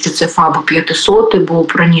підтвердили, що це ФАБ 500, бо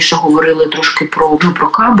раніше говорили трошки про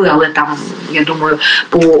каби, але там, я думаю,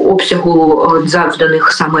 по обсягу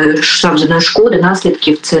завданої шкоди,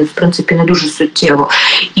 наслідків, це, в принципі, не дуже суттєво.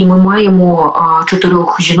 І ми маємо 4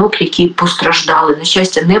 жінок, які постраждали. На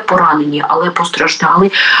щастя, не поранені, але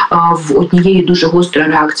постраждали. В однієї дуже гостра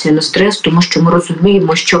реакція на стрес, тому що ми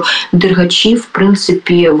розуміємо, що дергачі, в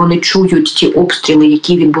принципі, вони чують ті обстріли,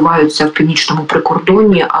 які відбуваються в північному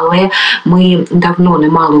прикордонні, але ми давно не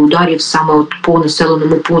мали ударів саме от по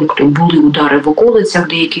населеному пункту. Були удари в околицях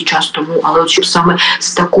деякий час тому, але от щоб саме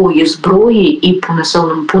з такої зброї і по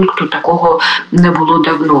населеному пункту такого не було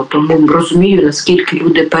давно. Тому розумію, наскільки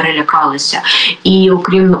люди перелякалися. І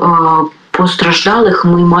окрім постраждалих,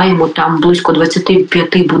 ми маємо там близько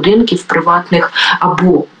 25 будинків приватних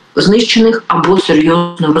або знищених, або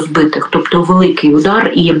серйозно розбитих. Тобто великий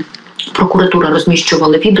удар. І прокуратура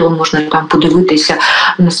розміщувала відео, можна там подивитися,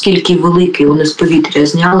 наскільки великий вони з повітря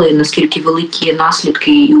зняли, наскільки великі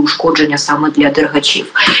наслідки і ушкодження саме для дергачів.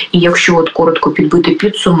 І якщо от коротко підбити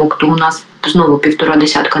підсумок, то у нас знову 1,5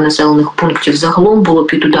 десятка населених пунктів загалом було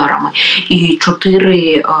під ударами, і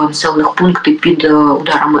 4 населених пункти під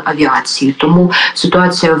ударами авіації. Тому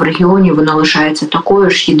ситуація в регіоні, вона лишається такою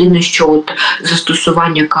ж. Єдине, що от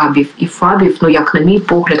застосування кабів і ФАБів, як на мій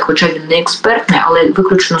погляд, хоча він не експертний, але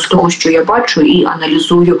виключно з того, що я бачу і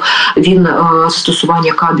аналізую,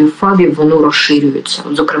 застосування кабів, ФАБів, воно розширюється.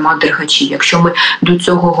 Зокрема, дергачі. Якщо ми до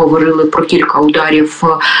цього говорили про кілька ударів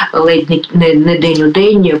ледь не день у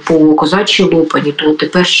день по Козачій Лопані, то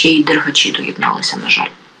тепер ще й дергачі доєдналися, на жаль.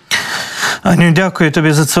 Аню, дякую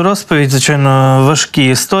тобі за цю розповідь. Звичайно, важкі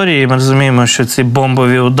історії. Ми розуміємо, що ці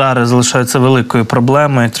бомбові удари залишаються великою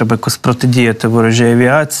проблемою. Треба якось протидіяти ворожій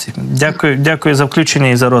авіації. Дякую за включення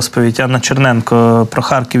і за розповідь. Анна Черненко про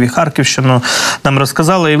Харків і Харківщину нам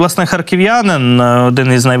розказала. І, власне, харків'янин,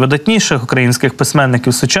 один із найвидатніших українських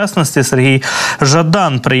письменників сучасності, Сергій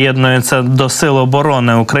Жадан, приєднується до Сил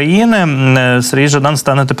оборони України. Сергій Жадан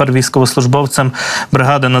стане тепер військовослужбовцем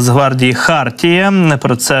бригади Нацгвардії «Хартія».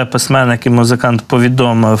 Про це письменник і музикант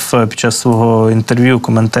повідомив під час свого інтерв'ю,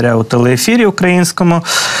 коментаря у телеефірі українському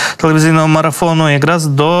телевізійного марафону. Якраз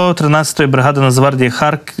до 13-ї бригади Нацгвардії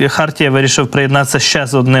 «Хартія» вирішив приєднатися ще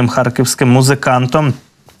з одним харківським музикантом.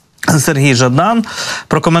 Сергій Жадан.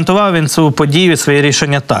 Прокоментував він цю подію, своє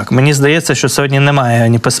рішення так. Мені здається, що сьогодні немає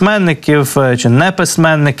ні письменників, чи не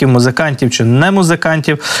письменників, музикантів, чи не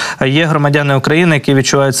музикантів. Є громадяни України, які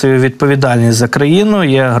відчувають свою відповідальність за країну,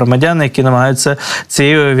 є громадяни, які намагаються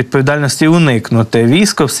цієї відповідальності уникнути.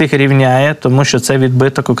 Військо всіх рівняє, тому що це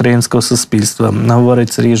відбиток українського суспільства,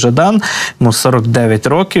 говорить Сергій Жадан. Йому 49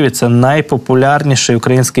 років, і це найпопулярніший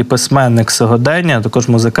український письменник сьогодення, також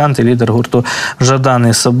музикант і лідер гурту «Жадан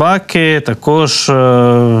і собаки». Також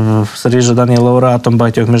Сергій Жадан є лауреатом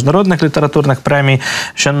багатьох міжнародних літературних премій,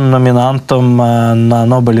 ще номінантом на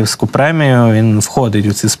Нобелівську премію. Він входить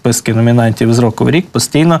у ці списки номінантів з року в рік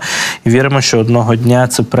постійно. І віримо, що одного дня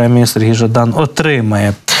цю премію Сергій Жадан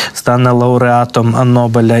отримає. стане лауреатом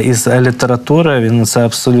Нобеля із літератури. Він це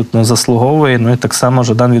абсолютно заслуговує. Ну і так само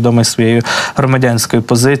Жадан відомий своєю громадянською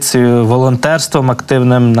позицією, волонтерством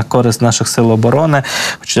активним на користь наших сил оборони.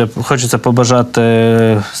 Хочеться побажати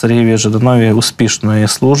Сергієві Жаданові успішної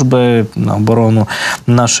служби на оборону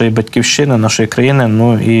нашої батьківщини, нашої країни,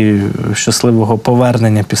 ну і щасливого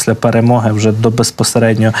повернення після перемоги вже до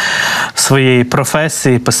безпосередньо своєї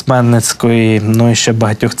професії письменницької, ну і ще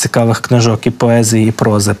багатьох цікавих книжок і поезії, і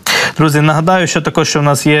прози. Друзі, нагадаю, що також що в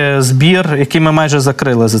нас є збір, який ми майже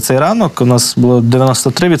закрили за цей ранок. У нас було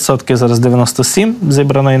 93%, зараз 97%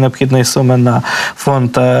 зібраної необхідної суми на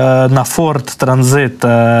фонд, на Форд Транзит,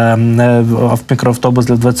 мікроавтобус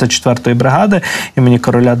для 24-ї бригади імені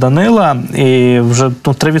короля Данила. І вже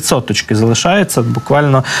 3% залишається.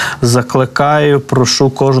 Буквально закликаю, прошу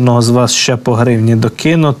кожного з вас ще по гривні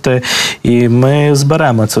докинути. І ми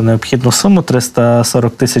зберемо цю необхідну суму,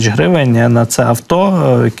 340 тисяч гривень, на це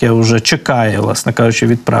авто, яке вже чекає, власне кажучи,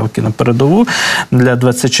 відправки на передову для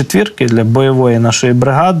 24-ки, для бойової нашої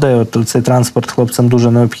бригади. От цей транспорт хлопцям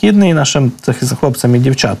дуже необхідний, нашим хлопцям і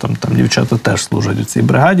дівчатам. Там дівчата теж служать у цій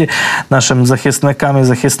бригаді, нашим захисникам і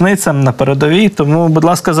захисницям на передовій. Тому, будь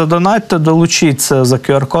ласка, задонатьте, долучіться за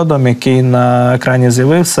QR-кодом, який на екрані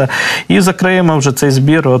з'явився, і закриємо вже цей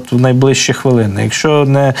збір от в найближчі хвилини. Якщо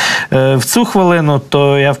не в цю хвилину,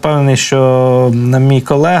 то я впевнений, що мій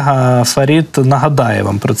колега Фарід нагадає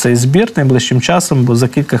вам про цей збір найближчим часом, бо за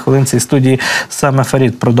кілька хвилин цій студії саме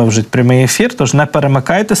Фарід продовжить прямий ефір. Тож не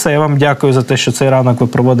перемикайтеся. Я вам дякую за те, що цей ранок ви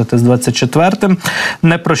проводите з 24-м.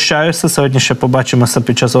 Не прощаюся. Сьогодні ще побачимося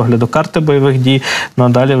під час огляду карти бойових дій. Ну а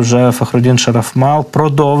далі вже Фахрудін Шарафмал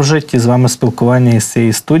продовжить із вами спілкування із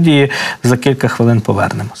цієї студії. За кілька хвилин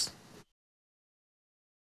повернемось.